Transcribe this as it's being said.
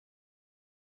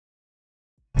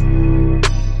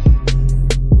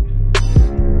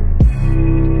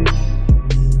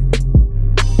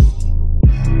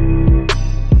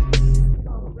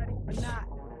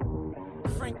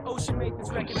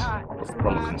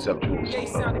conceptual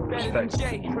perspective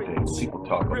to view things. People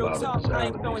talk about it as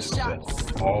elements,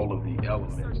 success, all of the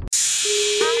elements.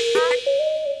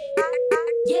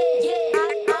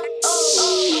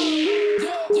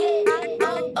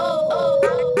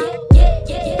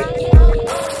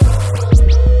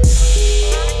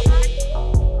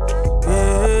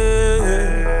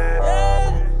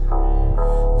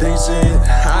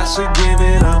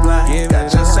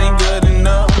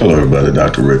 Hello everybody,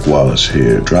 Dr. Rick Wallace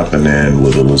here, dropping in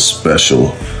with a little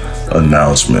special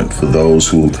announcement. For those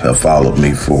who have followed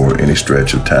me for any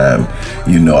stretch of time,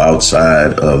 you know,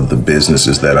 outside of the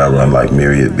businesses that I run, like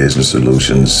Myriad Business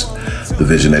Solutions, the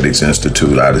Visionetics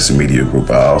Institute, Odyssey Media Group,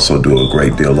 I also do a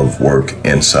great deal of work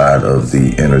inside of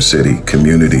the inner city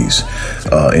communities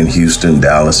in Houston,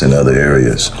 Dallas, and other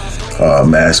areas.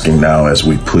 I'm asking now, as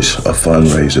we push a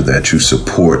fundraiser, that you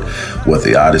support what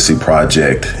the Odyssey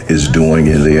Project is doing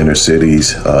in the inner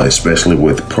cities, especially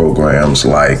with programs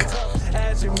like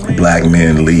Black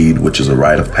Men Lead, which is a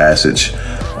rite of passage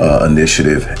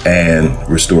initiative, and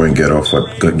Restoring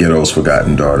Ghetto's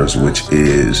Forgotten Daughters, which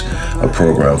is a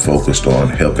program focused on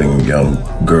helping young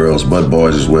girls, but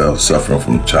boys as well, suffering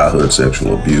from childhood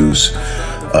sexual abuse,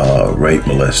 rape,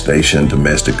 molestation,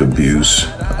 domestic abuse,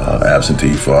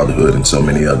 absentee fatherhood, and so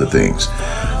many other things.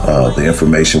 The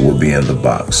information will be in the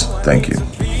box. Thank you.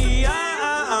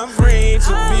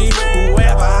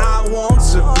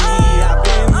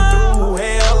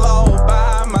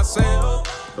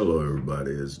 Hello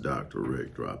everybody, it's Dr.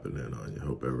 Rick dropping in on you.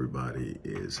 Hope everybody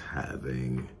is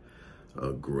having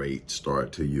a great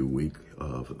start to your week.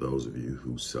 For those of you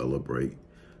who celebrate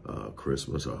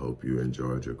Christmas, I hope you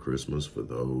enjoyed your Christmas. For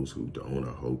those who don't,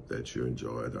 I hope that you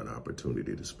enjoyed an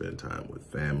opportunity to spend time with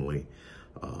family,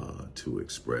 to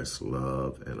express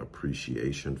love and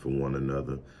appreciation for one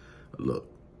another. Look,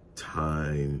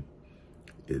 time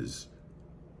is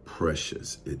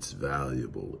precious, it's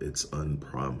valuable, it's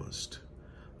unpromised.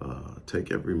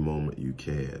 Take every moment you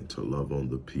can to love on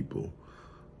the people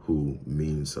who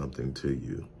mean something to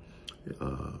you.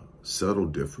 Settle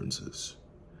differences.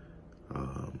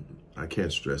 I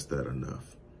can't stress that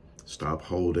enough. Stop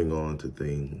holding on to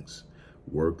things.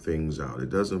 Work things out. It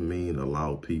doesn't mean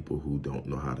allow people who don't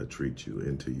know how to treat you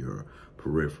into your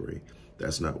periphery.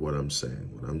 That's not what I'm saying.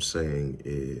 What I'm saying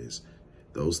is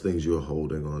those things you're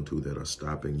holding on to that are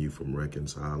stopping you from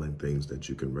reconciling things that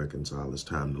you can reconcile, it's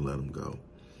time to let them go.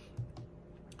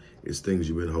 It's things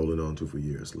you've been holding on to for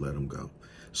years. Let them go.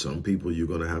 Some people, you're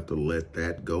going to have to let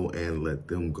that go and let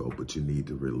them go, but you need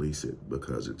to release it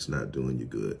because it's not doing you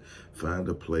good. Find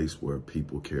a place where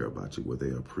people care about you, where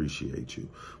they appreciate you,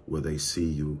 where they see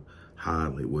you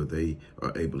highly, where they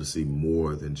are able to see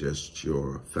more than just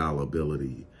your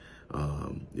fallibility,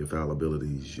 your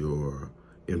fallibilities, your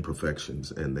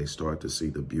imperfections, and they start to see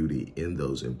the beauty in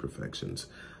those imperfections.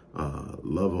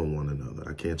 Love on one another.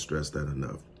 I can't stress that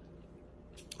enough.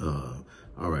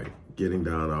 All right, getting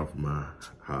down off my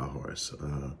high horse.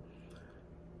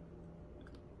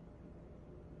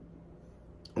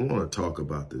 I want to talk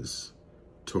about this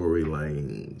Tory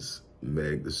Lanez,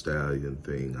 Meg the Stallion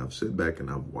thing. I've sit back and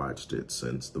I've watched it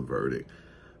since the verdict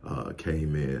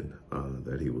came in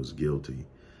that he was guilty.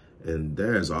 And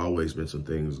there's always been some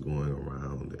things going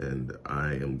around, and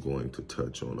I am going to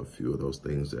touch on a few of those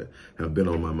things that have been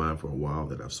on my mind for a while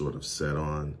that I've sort of set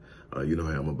on. You know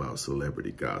how I'm about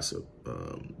celebrity gossip,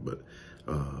 but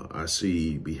I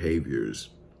see behaviors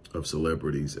of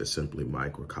celebrities as simply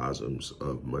microcosms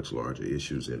of much larger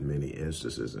issues in many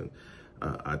instances, and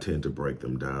I tend to break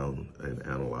them down and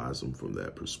analyze them from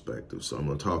that perspective. So I'm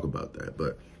going to talk about that,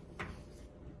 but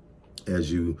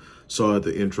as you saw at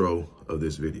the intro of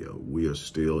this video, we are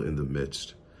still in the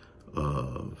midst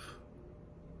of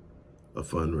a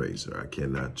fundraiser. I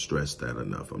cannot stress that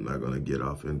enough. I'm not going to get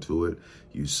off into it.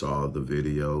 You saw the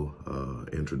video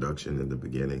introduction in the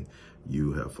beginning.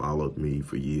 You have followed me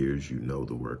for years. You know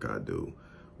the work I do.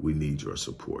 We need your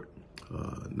support.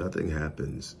 Nothing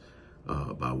happens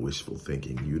by wishful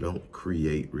thinking. You don't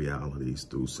create realities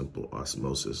through simple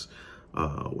osmosis.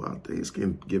 Well, things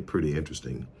can get pretty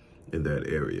interesting in that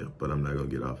area, but I'm not going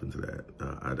to get off into that.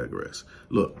 I digress.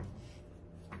 Look,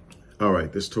 all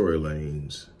right, this Tory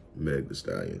Lanez, Meg the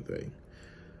Stallion thing.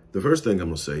 The first thing I'm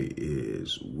going to say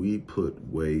is we put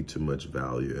way too much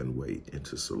value and weight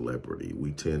into celebrity.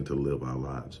 We tend to live our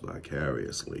lives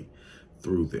vicariously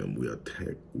through them.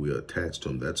 We attach to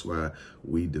them. That's why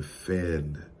we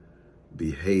defend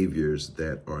behaviors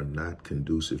that are not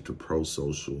conducive to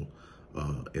pro-social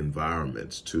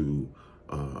environments, to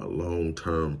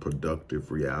long-term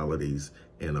productive realities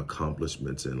and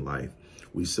accomplishments in life.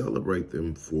 We celebrate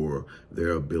them for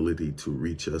their ability to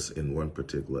reach us in one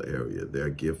particular area, their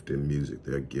gift in music,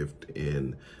 their gift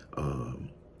in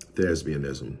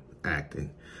thespianism,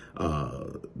 acting,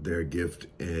 their gift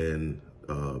in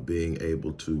being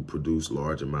able to produce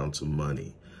large amounts of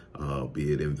money,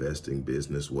 be it investing,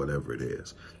 business, whatever it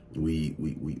is.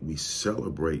 We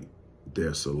celebrate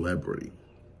their celebrity,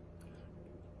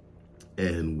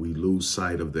 and we lose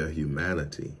sight of their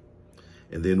humanity.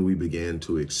 And then we begin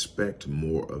to expect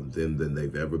more of them than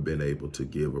they've ever been able to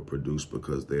give or produce,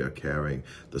 because they are carrying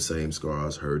the same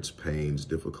scars, hurts, pains,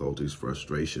 difficulties,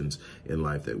 frustrations in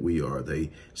life that we are.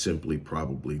 They simply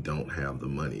probably don't have the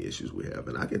money issues we have.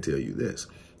 And I can tell you this,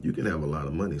 you can have a lot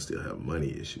of money, still have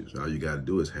money issues. All you got to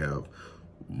do is have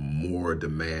more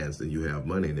demands than you have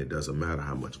money, and it doesn't matter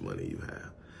how much money you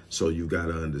have. So you got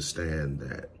to understand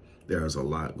that there's a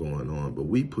lot going on, but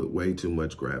we put way too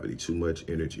much gravity, too much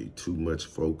energy, too much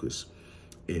focus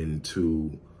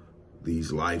into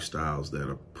these lifestyles that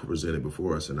are presented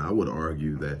before us. And I would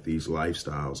argue that these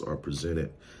lifestyles are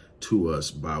presented to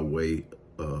us by way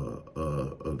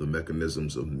of the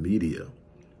mechanisms of media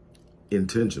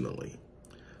intentionally.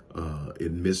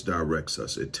 It misdirects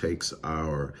us. It takes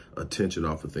our attention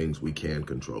off of things we can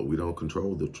control. We don't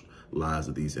control the lives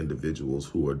of these individuals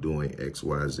who are doing X,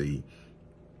 Y, Z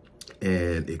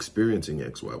and experiencing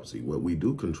X, Y, Z. What we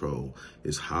do control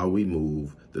is how we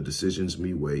move, the decisions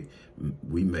we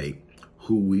make,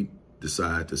 who we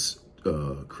decide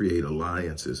to create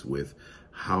alliances with,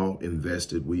 how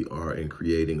invested we are in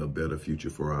creating a better future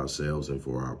for ourselves and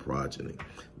for our progeny.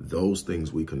 Those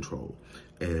things we control.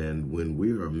 And when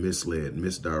we are misled,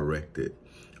 misdirected,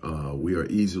 we are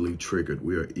easily triggered.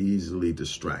 We are easily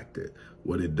distracted.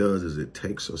 What it does is it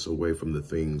takes us away from the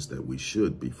things that we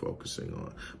should be focusing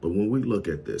on. But when we look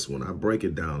at this, when I break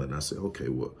it down and I say, okay,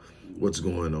 well, what's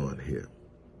going on here?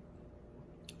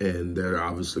 And there are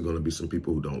obviously going to be some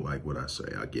people who don't like what I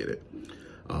say. I get it.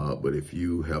 But if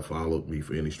you have followed me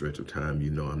for any stretch of time,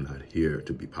 you know I'm not here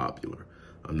to be popular.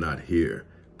 I'm not here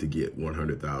to get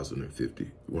 100,000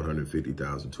 and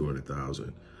 150,000,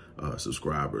 200,000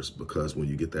 subscribers, because when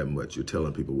you get that much, you're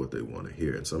telling people what they want to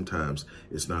hear. And sometimes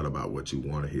it's not about what you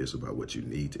want to hear, it's about what you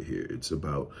need to hear. It's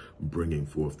about bringing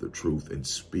forth the truth and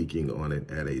speaking on it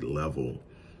at a level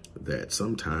that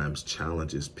sometimes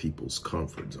challenges people's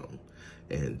comfort zone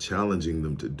and challenging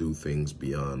them to do things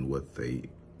beyond what they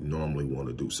normally want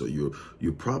to do. So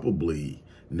you're probably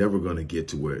never going to get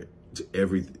to where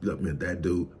that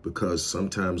dude, because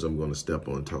sometimes I'm going to step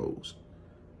on toes.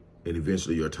 And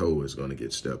eventually your toe is going to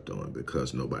get stepped on,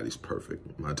 because nobody's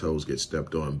perfect. My toes get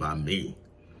stepped on by me.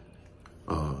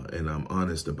 And I'm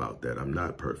honest about that. I'm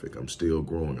not perfect. I'm still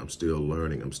growing. I'm still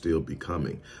learning. I'm still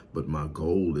becoming. But my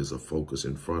goal is a focus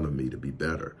in front of me to be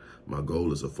better. My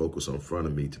goal is a focus in front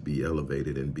of me to be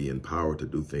elevated and be empowered to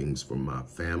do things for my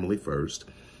family first,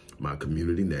 my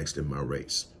community next, and my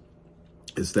race.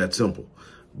 It's that simple.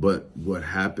 But what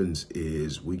happens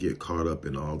is we get caught up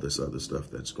in all this other stuff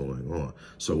that's going on.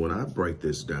 So when I break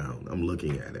this down, I'm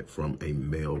looking at it from a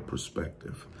male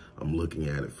perspective. I'm looking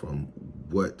at it from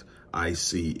what I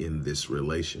see in this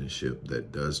relationship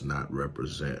that does not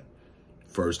represent,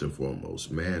 first and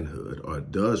foremost, manhood, or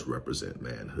does represent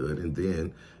manhood, and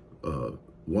then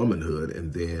womanhood,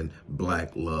 and then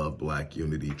Black love, Black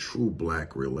unity, true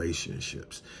Black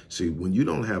relationships. See, when you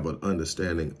don't have an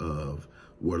understanding of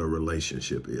what a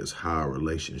relationship is, how a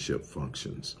relationship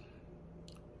functions,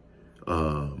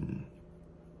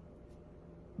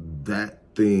 that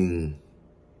thing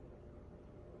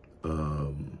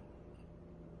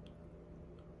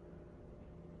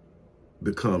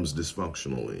becomes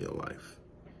dysfunctional in your life.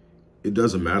 It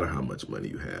doesn't matter how much money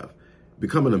you have.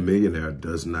 Becoming a millionaire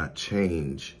does not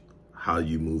change how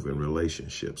you move in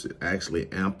relationships. It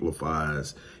actually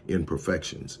amplifies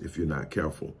imperfections if you're not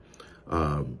careful.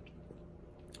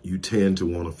 You tend to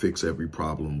want to fix every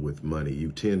problem with money.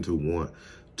 You tend to want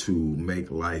to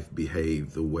make life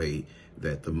behave the way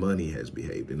that the money has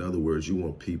behaved. In other words, you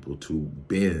want people to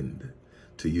bend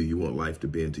to you. You want life to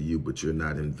bend to you, but you're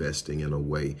not investing in a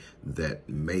way that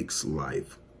makes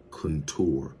life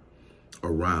contour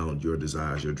around your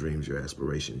desires, your dreams, your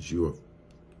aspirations. You're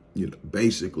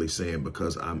basically saying,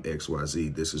 because I'm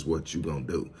XYZ, this is what you're going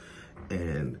to do.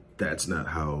 And that's not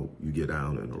how you get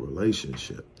down in a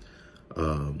relationship.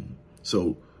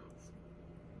 So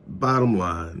bottom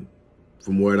line,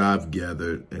 from what I've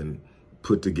gathered and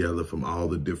put together from all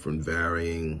the different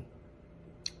varying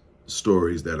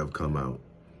stories that have come out,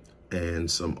 and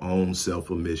some own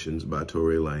self-omissions by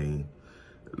Tory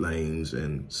Lanez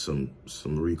and some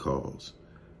recalls,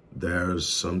 There's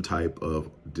some type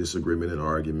of disagreement and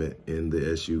argument in the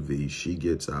SUV. She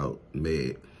gets out,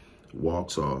 Meg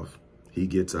walks off. He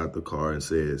gets out the car and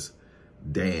says,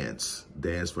 dance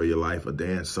for your life, or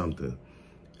dance something,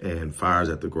 and fires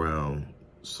at the ground.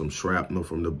 Some shrapnel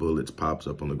from the bullets pops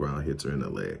up on the ground, hits her in the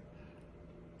leg.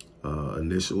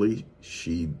 Initially,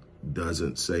 she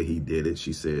doesn't say he did it.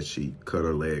 She says she cut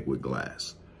her leg with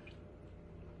glass.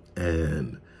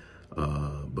 And,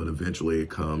 but eventually it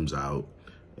comes out,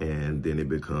 and then it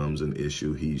becomes an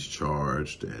issue. He's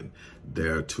charged, and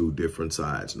there are two different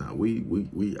sides. Now,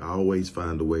 we always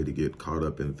find a way to get caught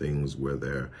up in things where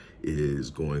there is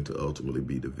going to ultimately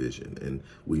be division. And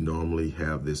we normally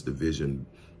have this division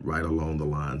right along the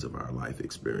lines of our life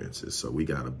experiences. So we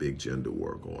got a big gender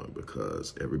war going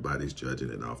because everybody's judging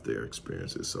it off their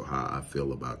experiences. So how I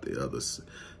feel about the other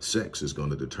sex is going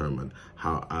to determine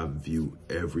how I view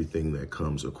everything that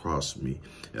comes across me.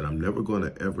 And I'm never going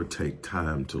to ever take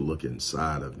time to look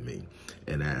inside of me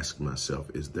and ask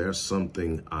myself, is there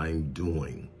something I'm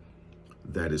doing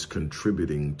that is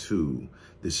contributing to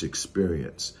this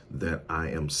experience that I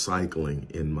am cycling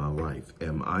in my life?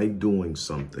 Am I doing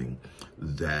something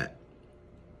that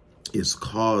is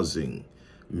causing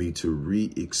me to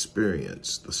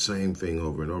re-experience the same thing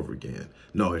over and over again?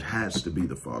 No, it has to be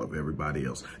the fault of everybody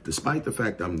else. Despite the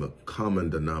fact I'm the common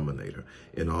denominator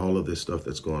in all of this stuff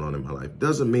that's going on in my life,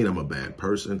 doesn't mean I'm a bad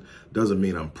person, doesn't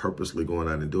mean I'm purposely going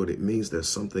out and doing it. It means there's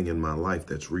something in my life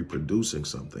that's reproducing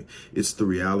something. It's the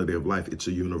reality of life. It's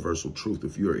a universal truth.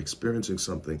 If you're experiencing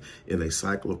something in a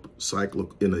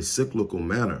cyclical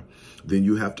manner, then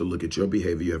you have to look at your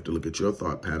behavior, you have to look at your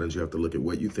thought patterns, you have to look at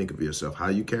what you think of yourself, how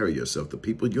you carry yourself, the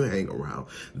people you hang around.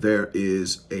 There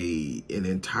is an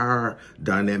entire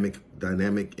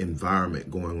dynamic environment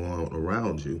going on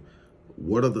around you.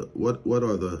 What are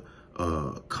the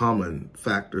common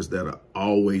factors that are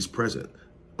always present?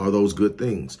 Are those good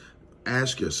things?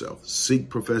 Ask yourself, seek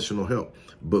professional help.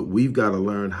 But we've got to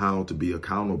learn how to be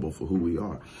accountable for who we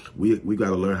are. We've got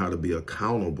to learn how to be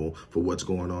accountable for what's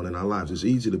going on in our lives. It's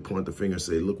easy to point the finger and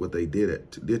say, look what they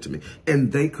did to me.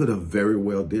 And they could have very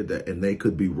well did that, and they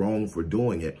could be wrong for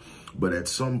doing it. But at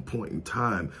some point in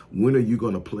time, when are you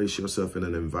going to place yourself in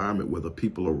an environment where the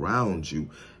people around you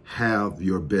have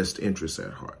your best interests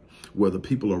at heart? Where the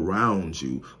people around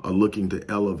you are looking to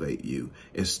elevate you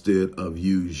instead of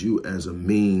use you as a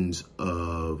means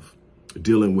of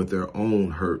dealing with their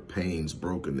own hurt, pains,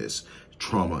 brokenness,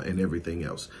 trauma, and everything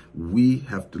else. We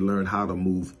have to learn how to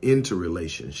move into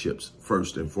relationships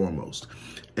first and foremost.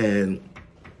 And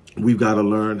we've got to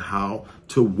learn how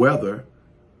to weather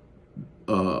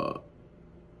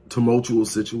tumultuous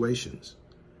situations.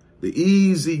 The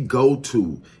easy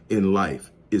go-to in life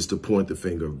is to point the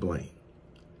finger of blame.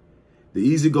 The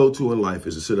easy go-to in life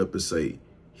is to sit up and say,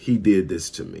 he did this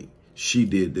to me. She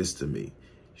did this to me.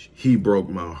 He broke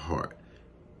my heart.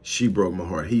 She broke my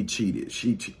heart. He cheated.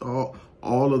 All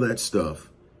of that stuff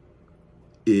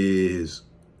is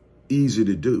easy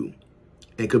to do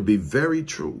and could be very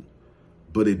true,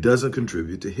 but it doesn't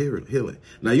contribute to healing.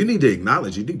 Now, you need to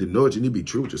acknowledge, you need to know it, you need to be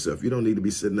true with yourself. You don't need to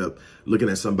be sitting up looking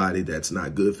at somebody that's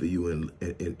not good for you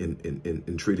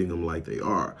and treating them like they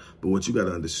are. But what you got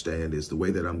to understand is the way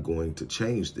that I'm going to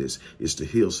change this is to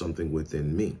heal something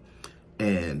within me.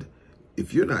 And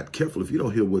if you're not careful, if you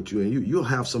don't heal what you'll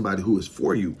have somebody who is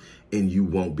for you, and you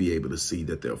won't be able to see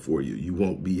that they're for you. You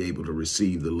won't be able to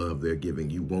receive the love they're giving.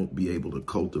 You won't be able to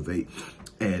cultivate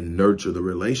and nurture the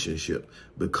relationship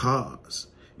because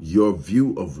your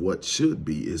view of what should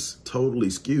be is totally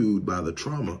skewed by the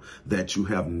trauma that you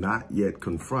have not yet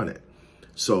confronted.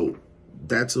 So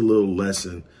that's a little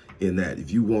lesson in that. If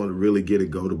you want to really get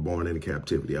it, go to Born in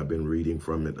Captivity. I've been reading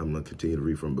from it. I'm going to continue to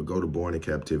read from it, but go to Born in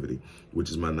Captivity, which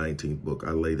is my 19th book.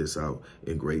 I lay this out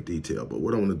in great detail. But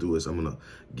what I want to do is I'm going to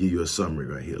give you a summary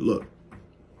right here. Look,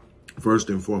 first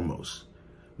and foremost,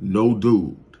 no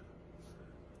dude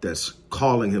that's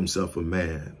calling himself a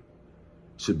man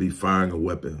should be firing a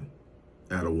weapon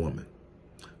at a woman.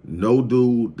 No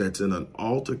dude that's in an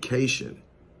altercation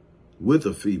with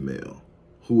a female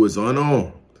who is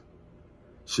unarmed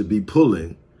should be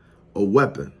pulling a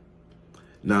weapon.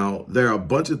 Now, there are a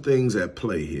bunch of things at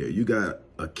play here. You got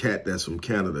a cat that's from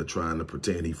Canada trying to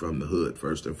pretend he's from the hood,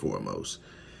 first and foremost.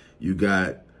 You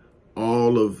got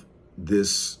all of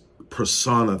this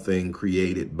persona thing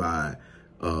created by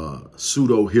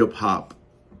pseudo hip-hop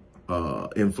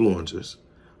influencers,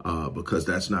 because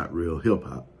that's not real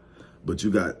hip-hop. But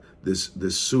you got this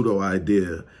pseudo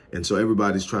idea, and so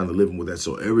everybody's trying to live with that.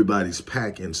 So everybody's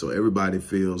packing, so everybody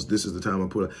feels this is the time I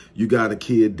put it. You got a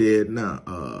kid dead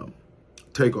now.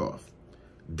 Take off.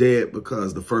 Dead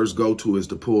because the first go-to is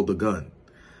to pull the gun.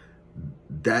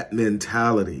 that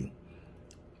mentality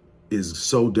is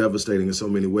so devastating in so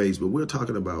many ways. But we're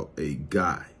talking about a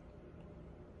guy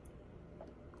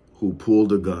who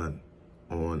pulled a gun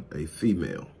on a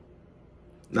female.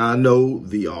 Now, I know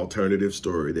the alternative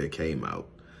story that came out.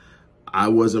 I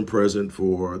wasn't present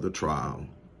for the trial,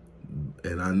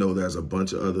 and I know there's a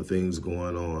bunch of other things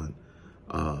going on.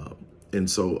 And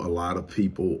so a lot of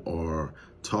people are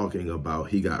talking about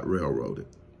he got railroaded.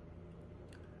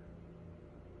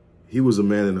 He was a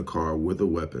man in a car with a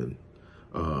weapon.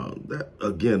 That,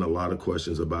 again, a lot of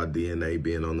questions about DNA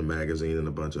being on the magazine and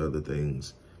a bunch of other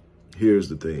things. Here's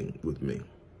the thing with me.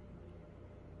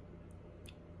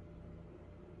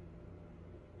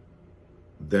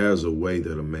 There's a way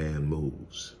that a man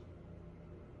moves.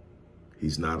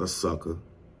 He's not a sucker.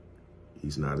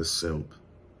 He's not a simp.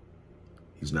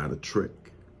 He's not a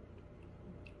trick.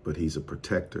 But he's a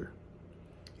protector.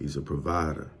 He's a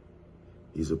provider.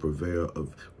 He's a purveyor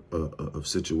of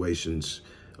situations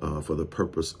for the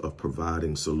purpose of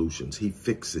providing solutions. He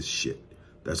fixes shit.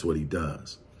 That's what he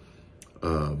does.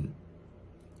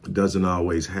 Doesn't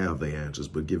always have the answers,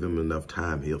 but give him enough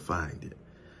time, he'll find it.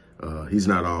 He's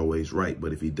not always right,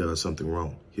 but if he does something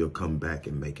wrong, he'll come back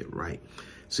and make it right.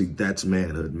 See, that's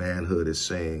manhood. Manhood is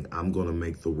saying, I'm going to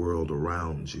make the world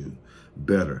around you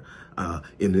better.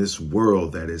 In this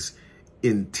world that is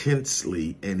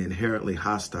intensely and inherently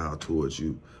hostile towards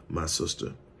you, my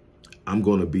sister, I'm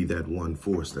going to be that one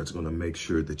force that's going to make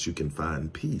sure that you can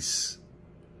find peace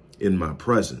in my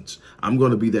presence. I'm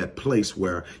going to be that place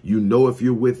where, you know, if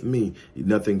you're with me,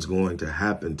 nothing's going to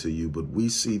happen to you. But we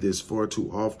see this far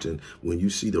too often when you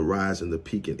see the rise and the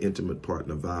peak in intimate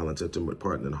partner violence, intimate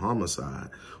partner homicide,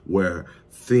 where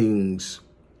things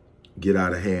get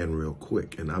out of hand real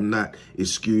quick. And I'm not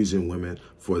excusing women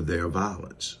for their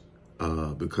violence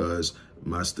because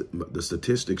the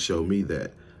statistics show me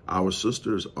that our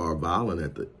sisters are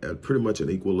violent at pretty much an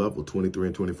equal level, 23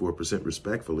 and 24%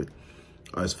 respectfully,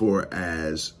 as far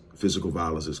as physical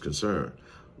violence is concerned.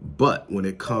 But when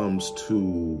it comes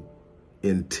to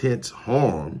intense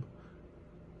harm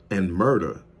and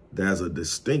murder, there's a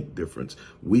distinct difference.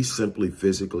 We simply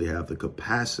physically have the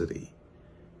capacity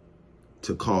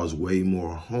to cause way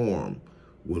more harm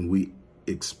when we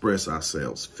express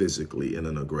ourselves physically in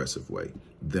an aggressive way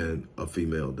than a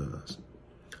female does.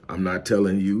 I'm not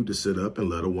telling you to sit up and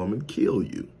let a woman kill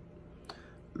you.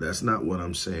 That's not what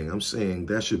I'm saying. I'm saying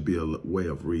that should be a way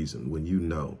of reason when you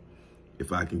know,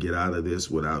 if I can get out of this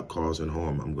without causing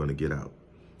harm, I'm going to get out.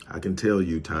 I can tell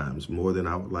you times, more than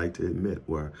I would like to admit,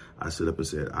 where I sit up and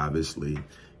said, obviously,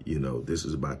 you know, this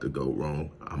is about to go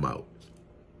wrong. I'm out.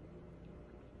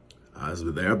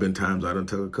 There have been times I done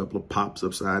took a couple of pops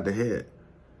upside the head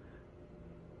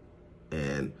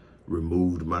and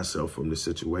removed myself from the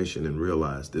situation and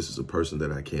realized this is a person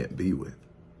that I can't be with,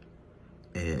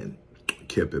 and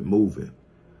kept it moving.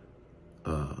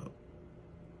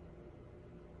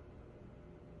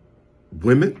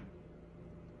 Women,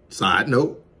 side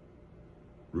note,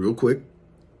 real quick,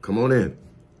 come on in.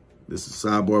 This is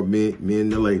sidebar, me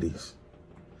and the ladies.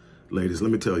 Ladies,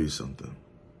 let me tell you something.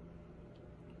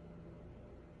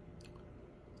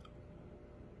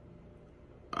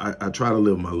 I try to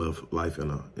live my life in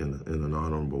an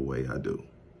honorable way. I do.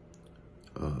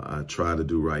 I try to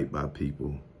do right by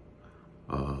people.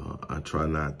 I try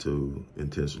not to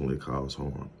intentionally cause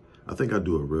harm. I think I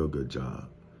do a real good job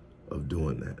of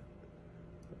doing that.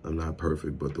 I'm not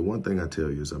perfect, but the one thing I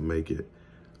tell you is I make it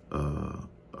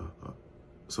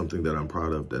something that I'm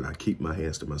proud of, that I keep my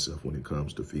hands to myself when it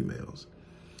comes to females.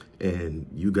 And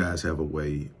you guys have a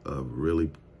way of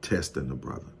really testing a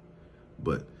brother.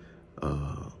 But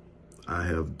I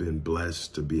have been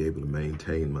blessed to be able to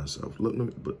maintain myself.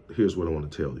 But here's what I want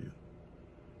to tell you.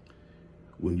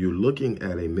 When you're looking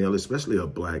at a male, especially a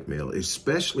black male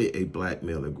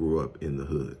that grew up in the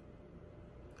hood,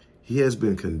 he has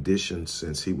been conditioned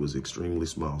since he was extremely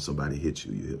small. Somebody hits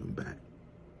you, you hit him back.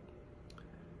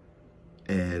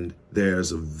 And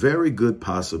there's a very good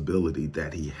possibility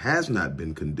that he has not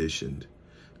been conditioned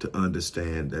to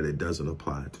understand that it doesn't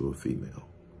apply to a female.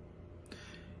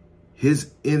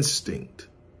 His instinct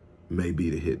may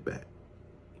be to hit back.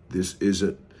 This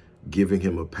isn't giving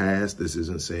him a pass. This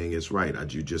isn't saying it's right.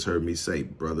 You just heard me say,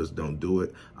 brothers, don't do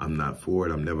it. I'm not for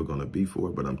it. I'm never going to be for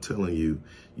it. But I'm telling you,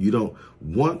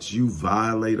 once you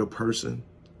violate a person,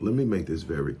 let me make this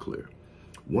very clear.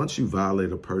 Once you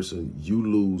violate a person, you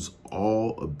lose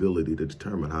all ability to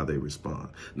determine how they respond.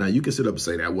 Now, you can sit up and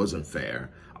say, that wasn't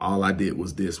fair. All I did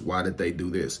was this. Why did they do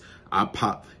this?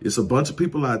 It's a bunch of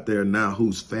people out there now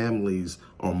whose families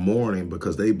are mourning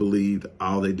because they believed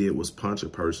all they did was punch a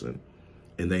person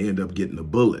and they end up getting a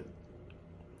bullet.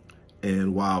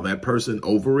 And while that person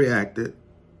overreacted,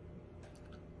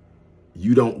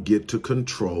 you don't get to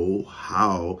control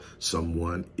how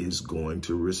someone is going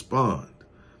to respond.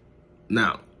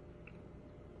 Now,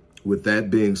 with that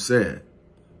being said,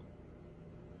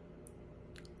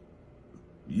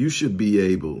 you should be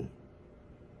able,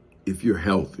 if you're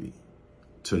healthy,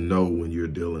 to know when you're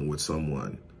dealing with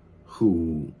someone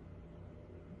who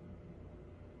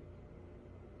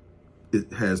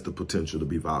it has the potential to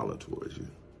be violent towards you.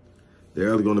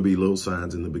 There are going to be little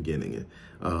signs in the beginning.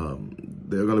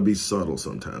 They're going to be subtle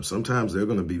sometimes. Sometimes they're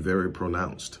going to be very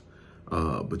pronounced.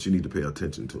 But you need to pay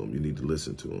attention to them. You need to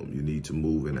listen to them. You need to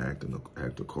move and act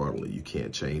accordingly. You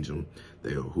can't change them.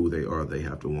 They are who they are. They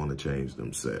have to want to change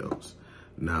themselves.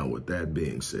 Now, with that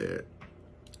being said,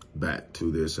 back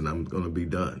to this, and I'm going to be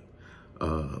done.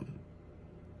 The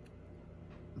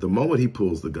moment he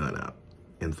pulls the gun out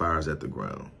and fires at the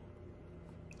ground,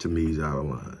 to me, he's out of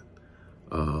line.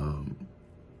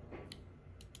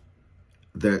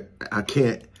 That I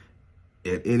can't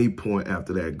at any point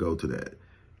after that go to that.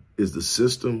 Is the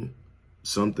system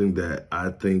something that I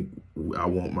think I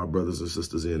want my brothers and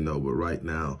sisters in? No, but right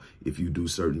now, if you do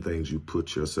certain things, you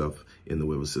put yourself in the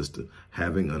way of a system.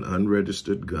 Having an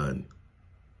unregistered gun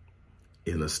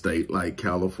in a state like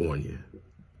California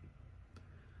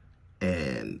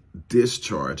and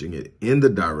discharging it in the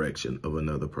direction of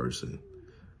another person,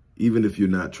 even if you're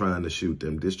not trying to shoot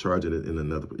them, discharging it in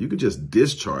another, you can just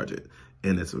discharge it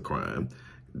and it's a crime.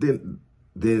 Then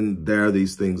there are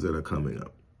these things that are coming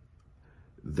up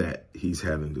that he's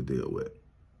having to deal with.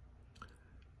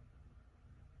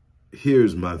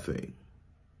 Here's my thing.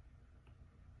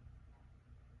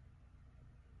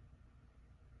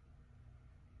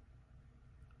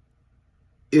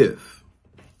 If,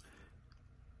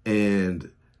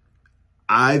 and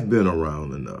I've been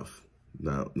around enough,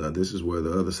 now this is where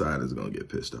the other side is going to get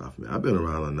pissed off. I've been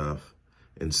around enough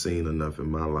and seen enough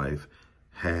in my life,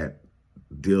 had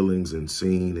dealings and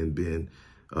seen and been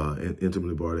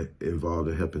intimately involved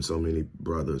in helping so many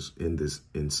brothers and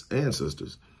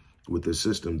sisters with this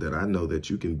system that I know that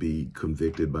you can be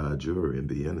convicted by a jury and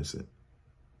be innocent.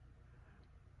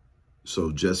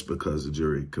 So just because the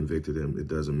jury convicted him, it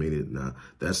doesn't mean it. Now,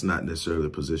 that's not necessarily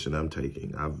the position I'm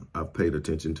taking. I've paid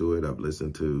attention to it. I've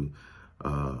listened to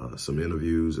some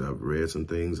interviews. I've read some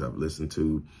things. I've listened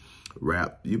to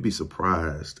rap. You'd be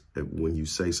surprised at when you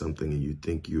say something and you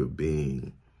think you're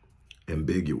being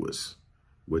ambiguous,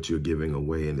 what you're giving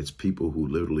away. And it's people who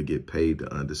literally get paid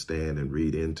to understand and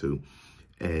read into.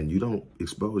 And you don't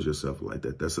expose yourself like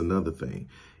that. That's another thing.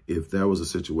 If there was a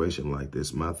situation like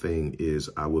this, my thing is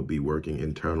I would be working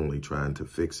internally trying to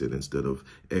fix it instead of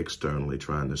externally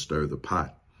trying to stir the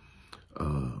pot.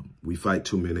 We fight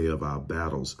too many of our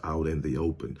battles out in the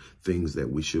open, things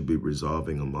that we should be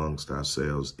resolving amongst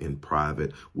ourselves in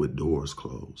private with doors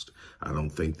closed. I don't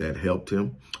think that helped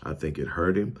him. I think it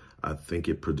hurt him. I think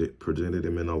it presented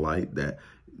him in a light that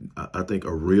I think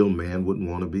a real man wouldn't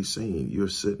want to be seen. You're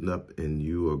sitting up and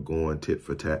you are going tit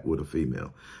for tat with a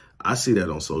female. I see that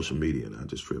on social media and I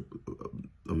just trip.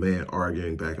 A man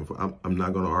arguing back and forth. I'm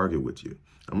not going to argue with you.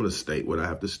 I'm going to state what I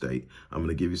have to state. I'm going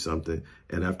to give you something.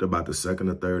 And after about the second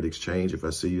or third exchange, if I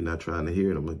see you not trying to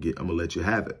hear it, I'm going to let you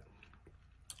have it.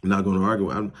 I'm not going to argue.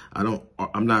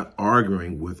 I'm not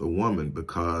arguing with a woman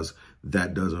because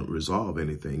that doesn't resolve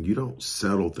anything. You don't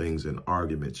settle things in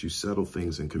arguments. You settle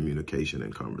things in communication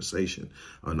and conversation.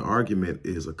 An argument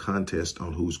is a contest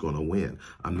on who's going to win.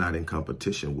 I'm not in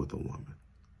competition with a woman,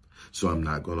 so I'm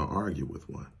not going to argue with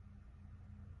one.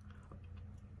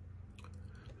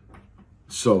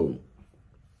 So,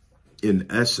 in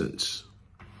essence,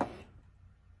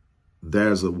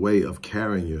 there's a way of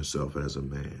carrying yourself as a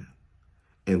man.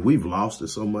 And we've lost it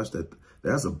so much that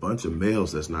there's a bunch of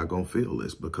males that's not going to feel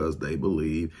this because they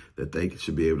believe that they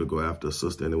should be able to go after a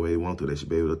sister any way they want to. They should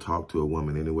be able to talk to a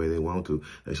woman any way they want to.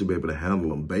 They should be able to handle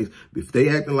them. If they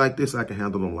acting like this, I can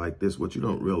handle them like this. What you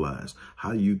don't realize,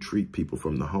 how you treat people,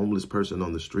 from the homeless person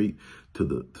on the street to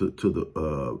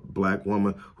the black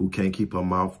woman who can't keep her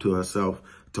mouth to herself,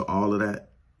 to all of that,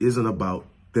 isn't about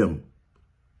them.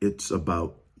 It's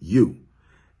about you.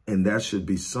 And that should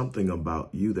be something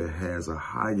about you that has a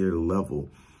higher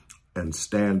level and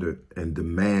standard and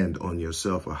demand on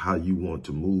yourself of how you want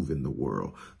to move in the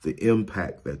world, the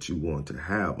impact that you want to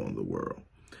have on the world.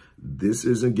 This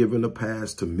isn't giving a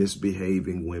pass to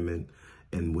misbehaving women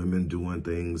and women doing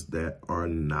things that are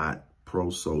not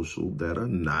pro-social, that are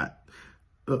not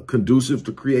conducive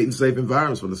to creating safe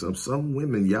environments for themselves. Some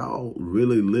women, y'all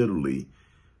really literally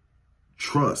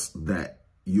trust that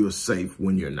you're safe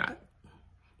when you're not.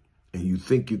 And you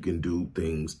think you can do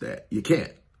things that you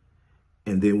can't.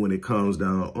 And then when it comes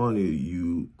down on you,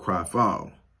 you cry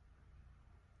foul.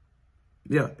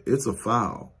 Yeah, it's a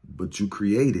foul, but you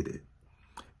created it.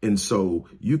 And so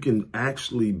you can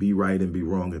actually be right and be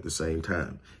wrong at the same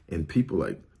time. And people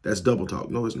like, that's double talk.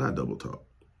 No, it's not double talk.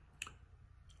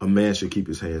 A man should keep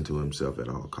his hand to himself at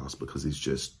all costs because he's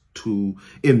just too,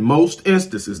 in most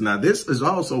instances. Now, this is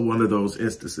also one of those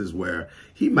instances where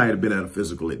he might have been at a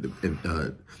physical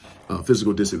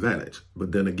disadvantage.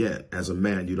 But then again, as a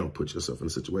man, you don't put yourself in a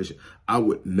situation. I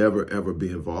would never, ever be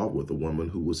involved with a woman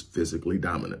who was physically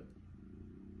dominant.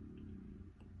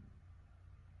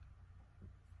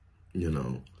 You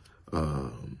know,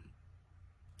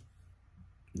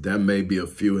 there may be a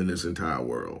few in this entire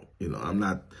world. You know,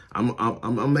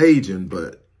 I'm aging,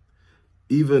 but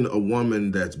even a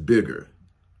woman that's bigger,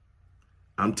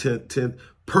 I'm 10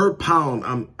 per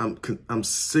pound. I'm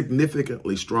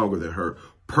significantly stronger than her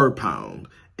per pound.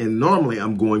 And normally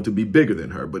I'm going to be bigger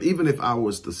than her. But even if I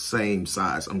was the same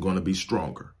size, I'm going to be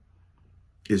stronger.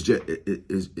 It's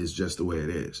just the way it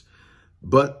is.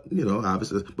 But, you know,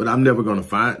 obviously, but I'm never going to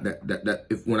find that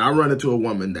if when I run into a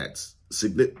woman that's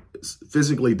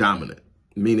physically dominant,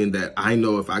 meaning that I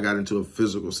know if I got into a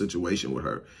physical situation with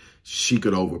her, she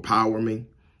could overpower me.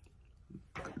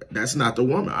 That's not the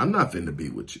woman. I'm not finna be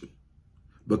with you,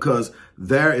 because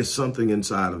there is something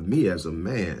inside of me as a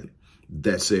man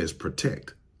that says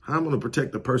protect. How am I going to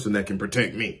protect the person that can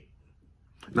protect me?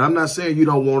 Now, I'm not saying you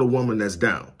don't want a woman that's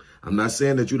down. I'm not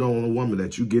saying that you don't want a woman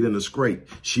that you get in a scrape,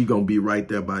 she going to be right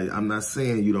there by you. I'm not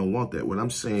saying you don't want that. What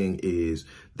I'm saying is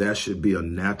there should be a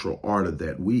natural order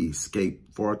that we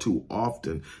escape far too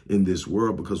often in this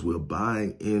world because we're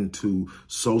buying into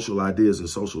social ideas and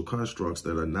social constructs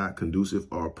that are not conducive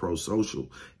or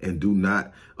pro-social and do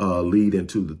not lead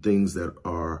into the things that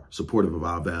are supportive of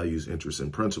our values, interests,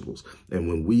 and principles. And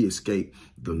when we escape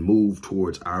the move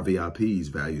towards our VIPs,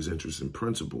 values, interests, and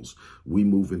principles, we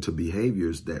move into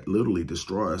behaviors that literally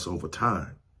destroy us over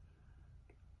time.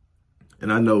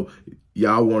 And I know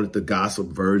y'all wanted the gossip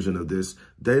version of this.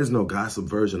 There is no gossip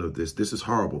version of this. This is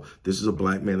horrible. This is a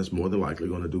black man that's more than likely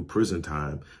going to do prison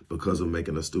time because of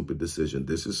making a stupid decision.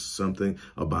 This is something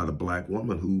about a black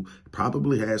woman who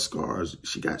probably has scars.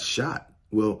 She got shot.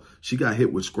 Well, she got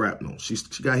hit with shrapnel. She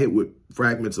got hit with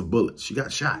fragments of bullets. She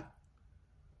got shot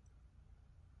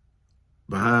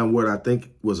behind what I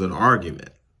think was an argument.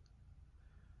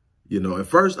 You know, at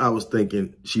first I was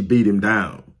thinking she beat him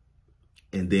down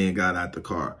and then got out the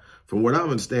car. From what I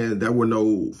understand, there were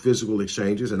no physical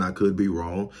exchanges, and I could be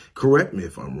wrong. Correct me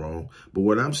if I'm wrong. But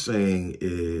what I'm saying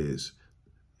is,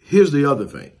 here's the other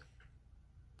thing.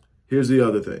 Here's the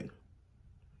other thing.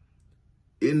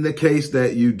 In the case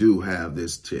that you do have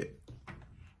this chick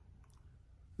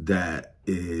that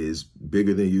is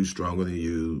bigger than you, stronger than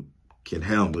you, can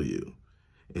handle you,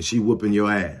 and she whooping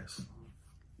your ass,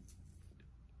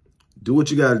 do what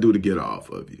you got to do to get her off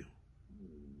of you.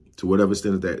 To whatever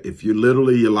extent that, if you're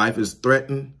literally, your life is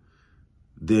threatened,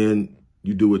 then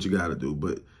you do what you got to do.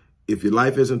 But if your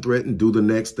life isn't threatened, do the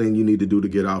next thing you need to do to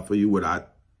get off of you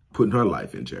without putting her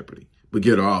life in jeopardy. But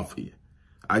get her off of you.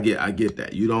 I get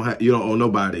that. You don't owe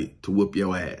nobody to whoop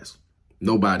your ass.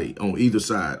 Nobody on either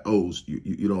side owes you.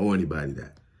 You don't owe anybody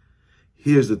that.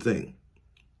 Here's the thing.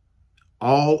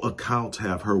 All accounts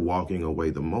have her walking away.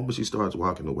 The moment she starts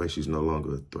walking away, she's no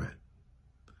longer a threat.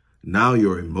 Now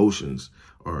your emotions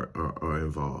are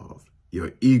involved.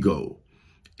 Your ego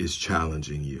is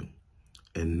challenging you.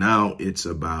 And now it's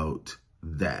about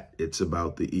that. It's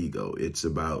about the ego. It's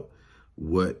about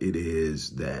what it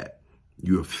is that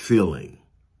you're feeling.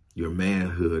 Your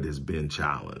manhood has been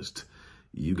challenged.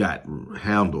 You got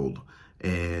handled,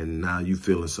 and now you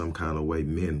feeling some kind of way.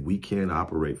 Men, we can't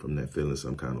operate from that feeling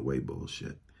some kind of way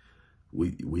bullshit.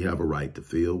 We have a right to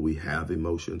feel. We have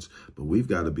emotions, but we've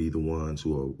got to be the ones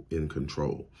who are in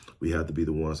control. We have to be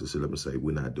the ones to sit up and say,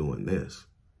 we're not doing this.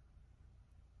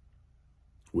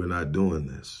 We're not doing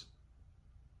this.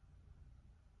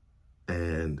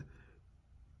 And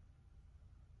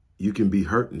you can be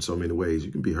hurt in so many ways.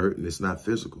 You can be hurt and it's not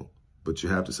physical, but you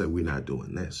have to say, we're not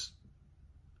doing this.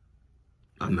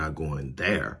 I'm not going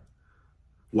there.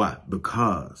 Why?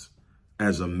 Because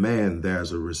as a man,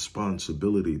 there's a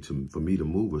responsibility for me to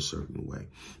move a certain way,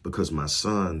 because my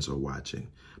sons are watching.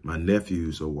 My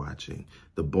nephews are watching.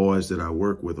 The boys that I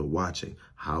work with are watching.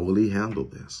 How will he handle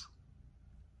this?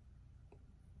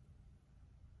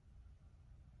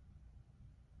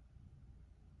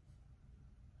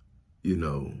 You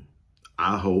know,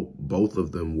 I hope both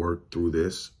of them work through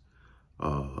this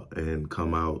and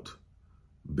come out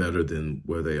better than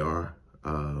where they are.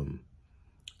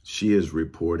 She has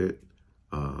reported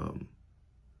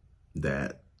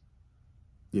that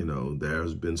You know,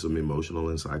 there's been some emotional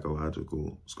and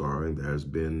psychological scarring. There's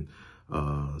been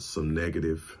some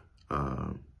negative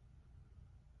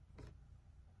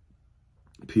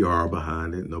PR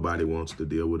behind it. Nobody wants to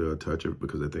deal with her or touch her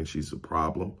because they think she's a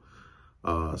problem.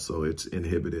 So it's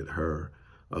inhibited her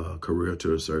career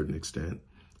to a certain extent.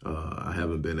 I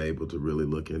haven't been able to really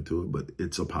look into it, but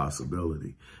it's a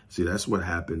possibility. See, that's what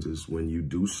happens is when you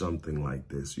do something like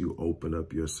this, you open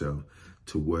up yourself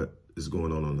to what is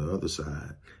going on the other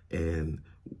side. And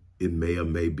it may or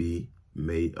may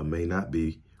not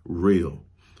be real,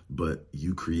 but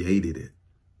you created it.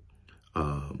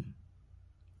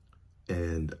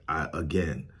 And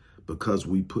again, because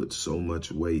we put so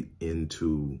much weight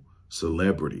into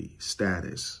celebrity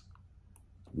status,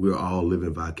 we're all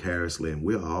living vicariously and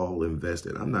we're all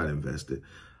invested. I'm not invested.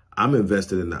 I'm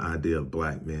invested in the idea of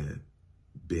black men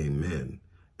being men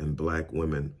and black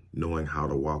women knowing how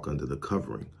to walk under the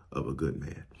covering of a good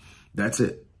man. That's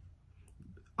it.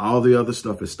 All the other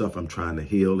stuff is stuff I'm trying to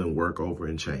heal and work over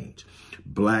and change.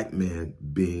 Black men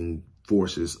being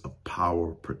forces of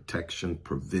power, protection,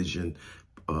 provision,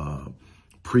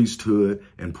 priesthood,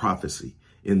 and prophecy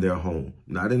in their home.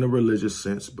 Not in a religious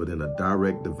sense, but in a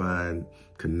direct divine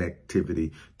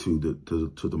connectivity to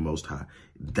the Most High.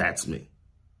 That's me.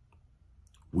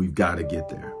 We've got to get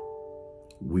there.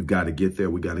 We've got to get there.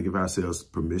 We got to give ourselves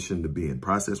permission to be in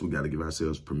process. We got to give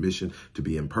ourselves permission to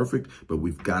be imperfect, but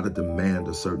we've got to demand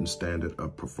a certain standard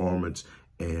of performance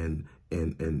and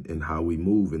how we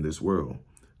move in this world.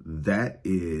 That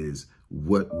is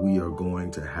what we are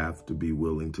going to have to be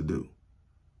willing to do.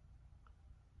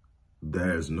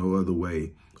 There's no other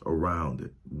way around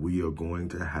it. We are going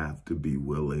to have to be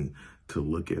willing to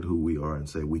look at who we are and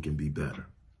say we can be better.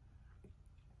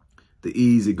 The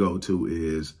easy go-to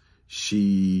is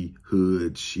she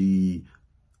hood, she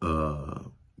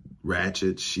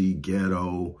ratchet, she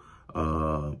ghetto,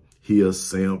 he a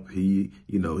simp, he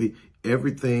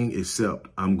everything except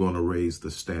I'm going to raise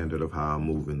the standard of how I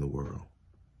move in the world.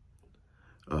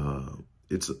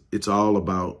 It's all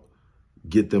about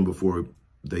get them before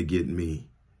they get me.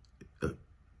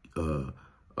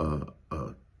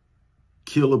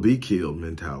 Kill or be killed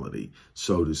mentality,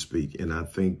 so to speak. And I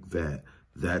think that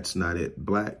that's not it.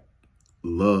 Black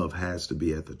love has to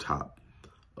be at the top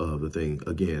of the thing.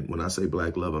 Again, when I say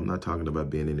black love, I'm not talking about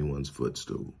being anyone's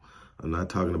footstool. I'm not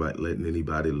talking about letting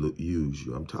anybody use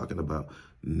you. I'm talking about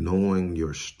knowing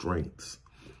your strengths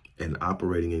and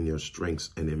operating in your strengths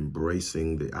and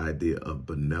embracing the idea of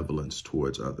benevolence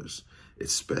towards others,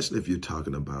 especially if you're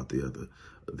talking about the other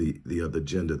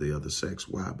gender, the other sex.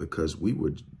 Why? Because we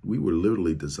were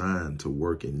literally designed to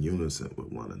work in unison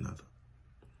with one another.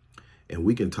 And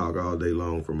we can talk all day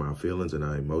long from our feelings and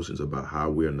our emotions about how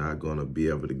we're not going to be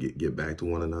able to get back to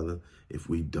one another. If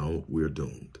we don't, we're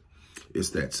doomed.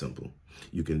 It's that simple.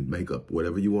 You can make up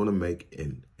whatever you want to make,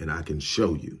 and I can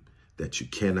show you that you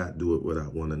cannot do it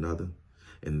without one another.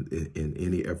 And in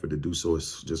any effort to do so,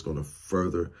 it's just going to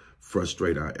further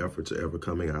frustrate our efforts of ever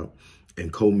coming out.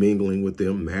 And commingling with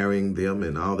them, marrying them,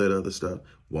 and all that other stuff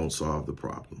won't solve the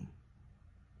problem.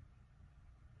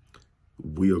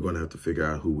 We are going to have to figure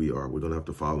out who we are. We're going to have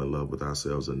to fall in love with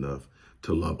ourselves enough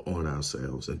to love on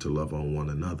ourselves and to love on one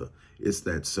another. It's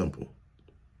that simple.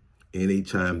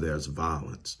 Anytime there's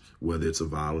violence, whether it's a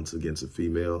violence against a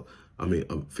female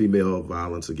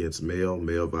violence against male,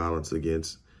 male violence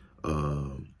against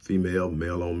female,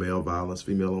 male on male violence,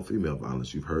 female on female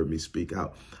violence. You've heard me speak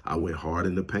out. I went hard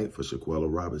in the paint for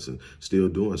Shaquella Robinson, still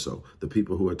doing so. The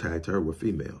people who attacked her were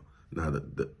female. Now,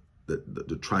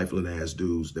 the trifling ass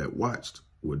dudes that watched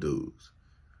were dudes.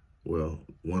 Well,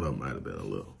 one of them might have been a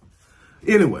little.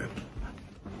 Anyway,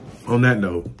 on that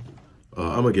note,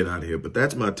 I'm going to get out of here, but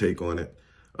that's my take on it.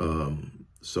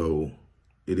 So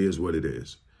it is what it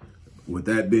is. With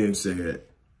that being said,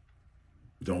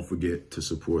 don't forget to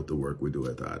support the work we do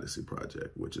at the Odyssey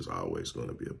Project, which is always going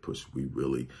to be a push. We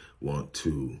really want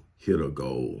to hit a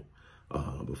goal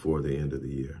before the end of the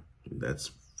year.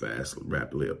 That's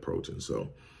rapidly approaching.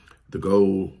 So the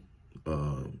goal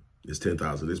is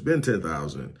 10,000. It's been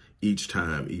 10,000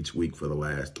 each week for the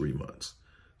last 3 months.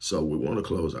 So we want to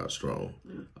close out strong.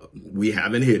 We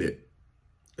haven't hit it,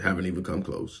 haven't even come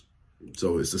close.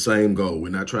 So it's the same goal. We're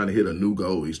not trying to hit a new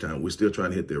goal each time. We're still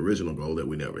trying to hit the original goal that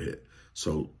we never hit.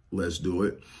 So let's do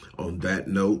it. On that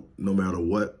note, no matter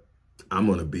what, I'm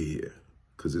going to be here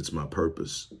because it's my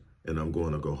purpose. And I'm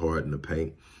going to go hard in the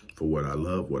paint for what I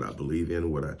love, what I believe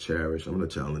in, what I cherish. I'm going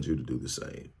to challenge you to do the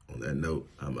same. On that note,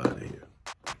 I'm out of here.